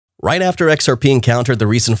Right after XRP encountered the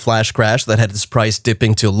recent flash crash that had its price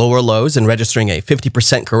dipping to lower lows and registering a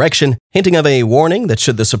 50% correction, hinting of a warning that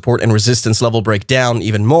should the support and resistance level break down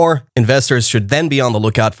even more, investors should then be on the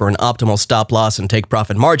lookout for an optimal stop loss and take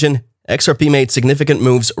profit margin, XRP made significant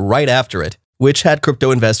moves right after it, which had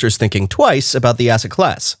crypto investors thinking twice about the asset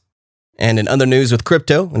class. And in other news with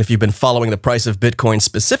crypto, and if you've been following the price of Bitcoin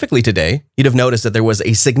specifically today, you'd have noticed that there was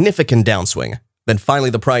a significant downswing. Then finally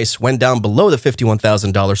the price went down below the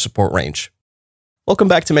 $51,000 support range. Welcome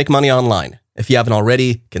back to Make Money Online. If you haven't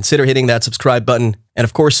already, consider hitting that subscribe button, and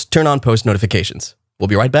of course, turn on post notifications. We'll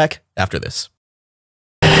be right back after this.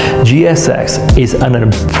 GSX is an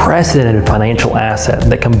unprecedented financial asset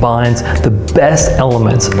that combines the best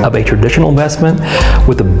elements of a traditional investment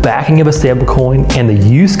with the backing of a stablecoin and the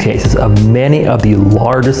use cases of many of the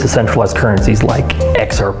largest decentralized currencies like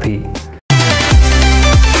XRP.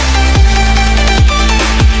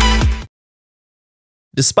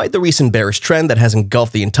 Despite the recent bearish trend that has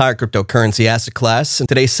engulfed the entire cryptocurrency asset class, in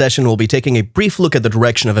today's session we'll be taking a brief look at the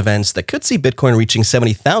direction of events that could see Bitcoin reaching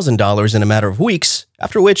 $70,000 in a matter of weeks,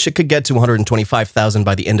 after which it could get to $125,000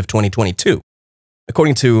 by the end of 2022.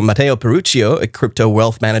 According to Matteo Peruccio, a crypto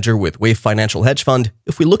wealth manager with Wave Financial Hedge Fund,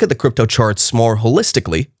 if we look at the crypto charts more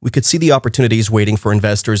holistically, we could see the opportunities waiting for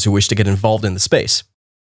investors who wish to get involved in the space.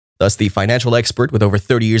 Thus, the financial expert with over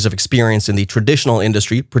 30 years of experience in the traditional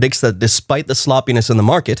industry predicts that despite the sloppiness in the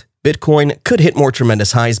market, Bitcoin could hit more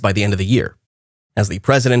tremendous highs by the end of the year. As the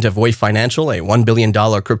president of Wave Financial, a $1 billion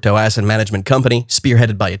crypto asset management company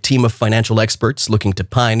spearheaded by a team of financial experts looking to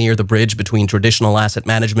pioneer the bridge between traditional asset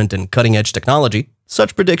management and cutting-edge technology,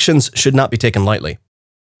 such predictions should not be taken lightly.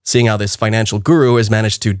 Seeing how this financial guru has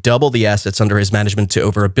managed to double the assets under his management to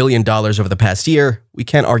over $1 billion over the past year, we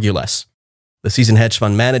can't argue less. The seasoned hedge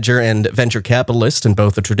fund manager and venture capitalist in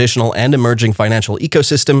both the traditional and emerging financial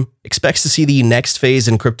ecosystem expects to see the next phase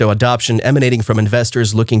in crypto adoption emanating from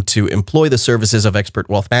investors looking to employ the services of expert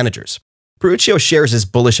wealth managers. Peruccio shares his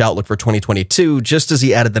bullish outlook for 2022, just as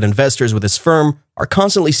he added that investors with his firm are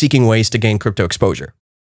constantly seeking ways to gain crypto exposure.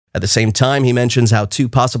 At the same time, he mentions how two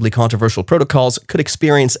possibly controversial protocols could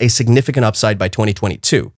experience a significant upside by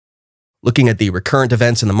 2022. Looking at the recurrent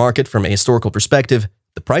events in the market from a historical perspective,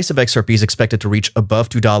 the price of XRP is expected to reach above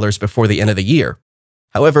 $2 before the end of the year.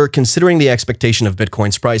 However, considering the expectation of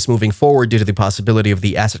Bitcoin's price moving forward due to the possibility of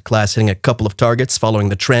the asset class hitting a couple of targets following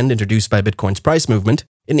the trend introduced by Bitcoin's price movement,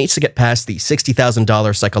 it needs to get past the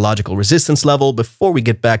 $60,000 psychological resistance level before we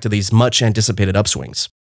get back to these much-anticipated upswings.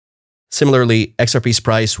 Similarly, XRP's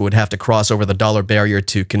price would have to cross over the dollar barrier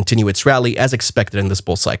to continue its rally as expected in this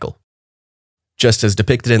bull cycle. Just as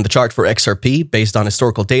depicted in the chart for XRP, based on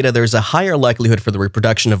historical data, there's a higher likelihood for the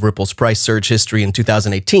reproduction of Ripple's price surge history in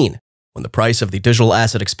 2018, when the price of the digital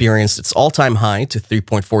asset experienced its all-time high to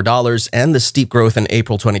 $3.4 and the steep growth in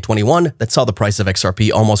April 2021 that saw the price of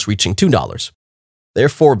XRP almost reaching $2.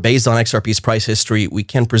 Therefore, based on XRP's price history, we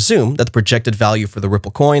can presume that the projected value for the Ripple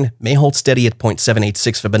coin may hold steady at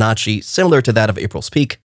 0.786 Fibonacci, similar to that of April's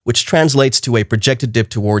peak, which translates to a projected dip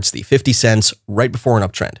towards the 50 cents right before an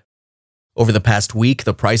uptrend. Over the past week,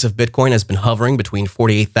 the price of Bitcoin has been hovering between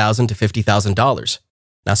 $48,000 to $50,000.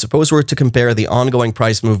 Now, suppose we're to compare the ongoing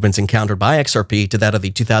price movements encountered by XRP to that of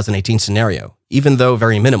the 2018 scenario, even though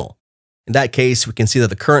very minimal. In that case, we can see that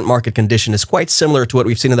the current market condition is quite similar to what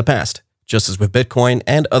we've seen in the past, just as with Bitcoin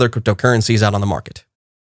and other cryptocurrencies out on the market.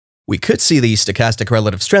 We could see the Stochastic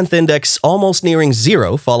Relative Strength Index almost nearing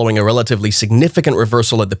zero following a relatively significant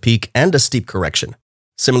reversal at the peak and a steep correction.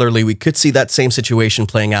 Similarly, we could see that same situation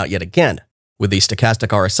playing out yet again, with the stochastic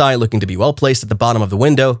RSI looking to be well placed at the bottom of the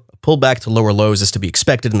window. A pullback to lower lows is to be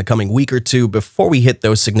expected in the coming week or two before we hit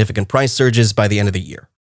those significant price surges by the end of the year.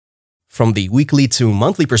 From the weekly to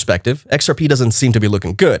monthly perspective, XRP doesn't seem to be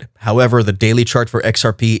looking good. However, the daily chart for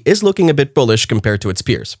XRP is looking a bit bullish compared to its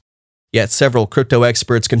peers. Yet several crypto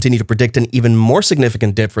experts continue to predict an even more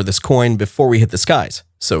significant dip for this coin before we hit the skies.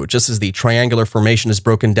 So just as the triangular formation is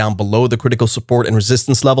broken down below the critical support and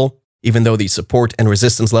resistance level, even though the support and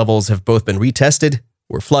resistance levels have both been retested,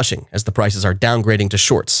 we're flushing as the prices are downgrading to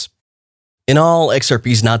shorts. In all, XRP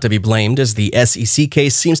is not to be blamed as the SEC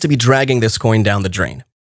case seems to be dragging this coin down the drain.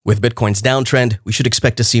 With Bitcoin's downtrend, we should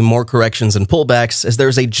expect to see more corrections and pullbacks as there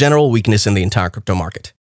is a general weakness in the entire crypto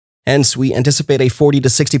market. Hence, we anticipate a 40 to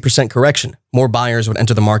 60% correction. More buyers would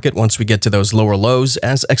enter the market once we get to those lower lows,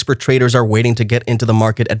 as expert traders are waiting to get into the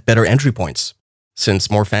market at better entry points.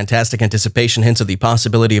 Since more fantastic anticipation hints of the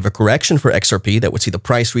possibility of a correction for XRP that would see the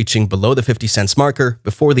price reaching below the 50 cents marker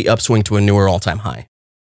before the upswing to a newer all-time high.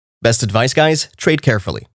 Best advice, guys, trade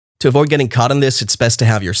carefully. To avoid getting caught in this, it's best to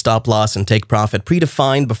have your stop loss and take profit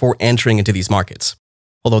predefined before entering into these markets.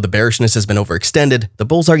 Although the bearishness has been overextended, the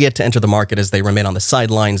bulls are yet to enter the market as they remain on the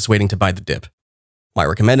sidelines waiting to buy the dip. My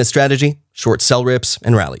recommended strategy: short sell rips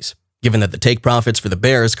and rallies. Given that the take profits for the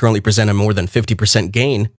bears currently present a more than 50%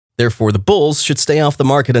 gain, therefore the bulls should stay off the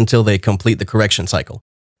market until they complete the correction cycle.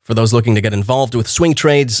 For those looking to get involved with swing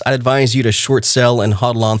trades, I'd advise you to short sell and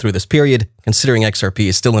hodl on through this period, considering XRP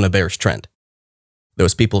is still in a bearish trend.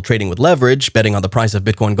 Those people trading with leverage, betting on the price of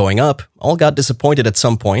Bitcoin going up, all got disappointed at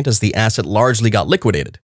some point as the asset largely got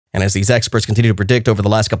liquidated. And as these experts continue to predict over the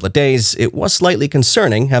last couple of days, it was slightly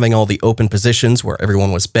concerning having all the open positions where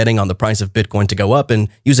everyone was betting on the price of Bitcoin to go up and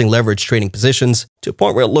using leverage trading positions to a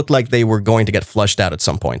point where it looked like they were going to get flushed out at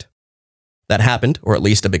some point. That happened, or at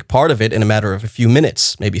least a big part of it, in a matter of a few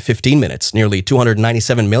minutes, maybe 15 minutes. Nearly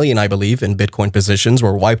 297 million, I believe, in Bitcoin positions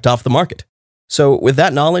were wiped off the market. So with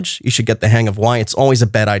that knowledge, you should get the hang of why it's always a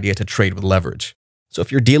bad idea to trade with leverage. So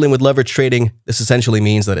if you're dealing with leverage trading, this essentially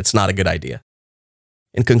means that it's not a good idea.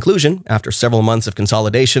 In conclusion, after several months of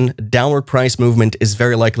consolidation, a downward price movement is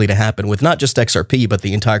very likely to happen with not just XRP, but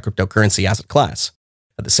the entire cryptocurrency asset class.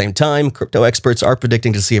 At the same time, crypto experts are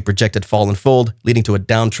predicting to see a projected fall and fold, leading to a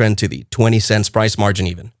downtrend to the 20 cents price margin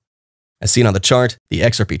even. As seen on the chart, the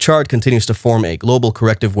XRP chart continues to form a global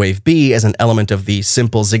corrective wave B as an element of the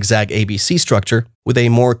simple zigzag ABC structure with a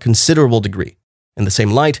more considerable degree. In the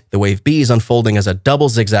same light, the wave B is unfolding as a double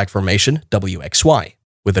zigzag formation, WXY.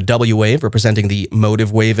 With a W wave representing the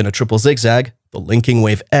motive wave in a triple zigzag, the linking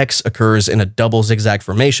wave X occurs in a double zigzag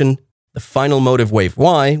formation. The final motive wave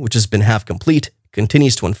Y, which has been half complete,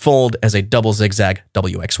 continues to unfold as a double zigzag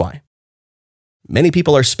WXY. Many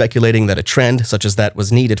people are speculating that a trend such as that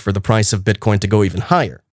was needed for the price of Bitcoin to go even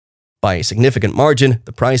higher. By a significant margin,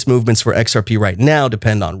 the price movements for XRP right now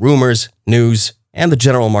depend on rumors, news, and the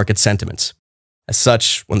general market sentiments. As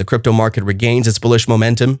such, when the crypto market regains its bullish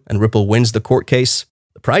momentum and Ripple wins the court case,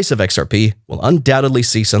 the price of XRP will undoubtedly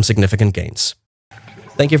see some significant gains.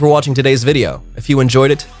 Thank you for watching today's video. If you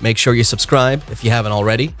enjoyed it, make sure you subscribe if you haven't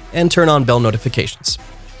already, and turn on bell notifications.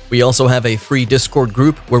 We also have a free Discord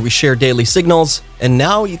group where we share daily signals, and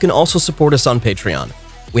now you can also support us on Patreon.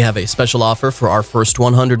 We have a special offer for our first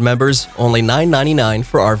 100 members, only $9.99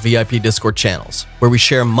 for our VIP Discord channels, where we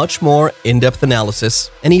share much more in-depth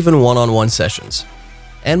analysis and even one-on-one sessions.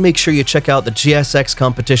 And make sure you check out the GSX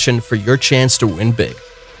competition for your chance to win big.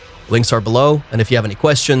 Links are below, and if you have any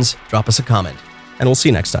questions, drop us a comment. And we'll see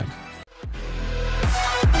you next time.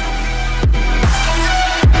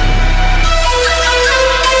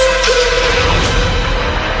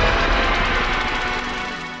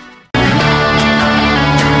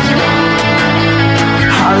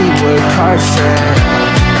 Hollywood car